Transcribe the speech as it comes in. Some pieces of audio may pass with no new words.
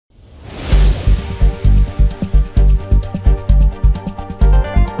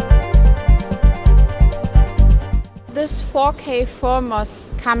4K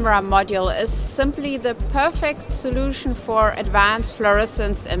fluorescence camera module is simply the perfect solution for advanced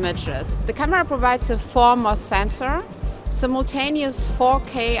fluorescence images. The camera provides a fluorescence sensor, simultaneous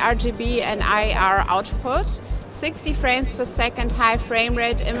 4K RGB and IR output, 60 frames per second high frame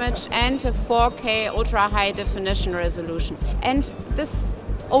rate image, and a 4K ultra high definition resolution. And this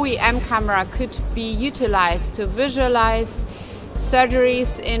OEM camera could be utilized to visualize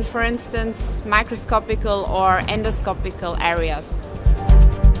surgeries in, for instance, microscopical or endoscopical areas.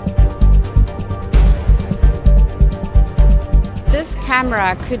 This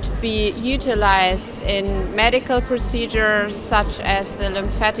camera could be utilized in medical procedures such as the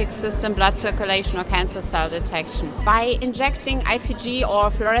lymphatic system, blood circulation, or cancer cell detection. By injecting ICG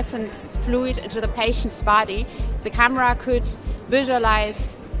or fluorescence fluid into the patient's body, the camera could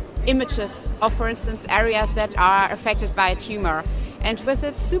visualize images of, for instance, areas that are affected by a tumor. And with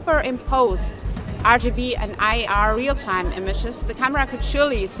its superimposed RGB and IR real-time images, the camera could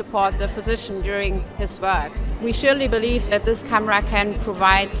surely support the physician during his work. We surely believe that this camera can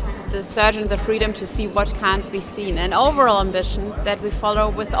provide the surgeon the freedom to see what can't be seen, an overall ambition that we follow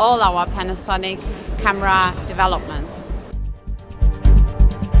with all our Panasonic camera developments.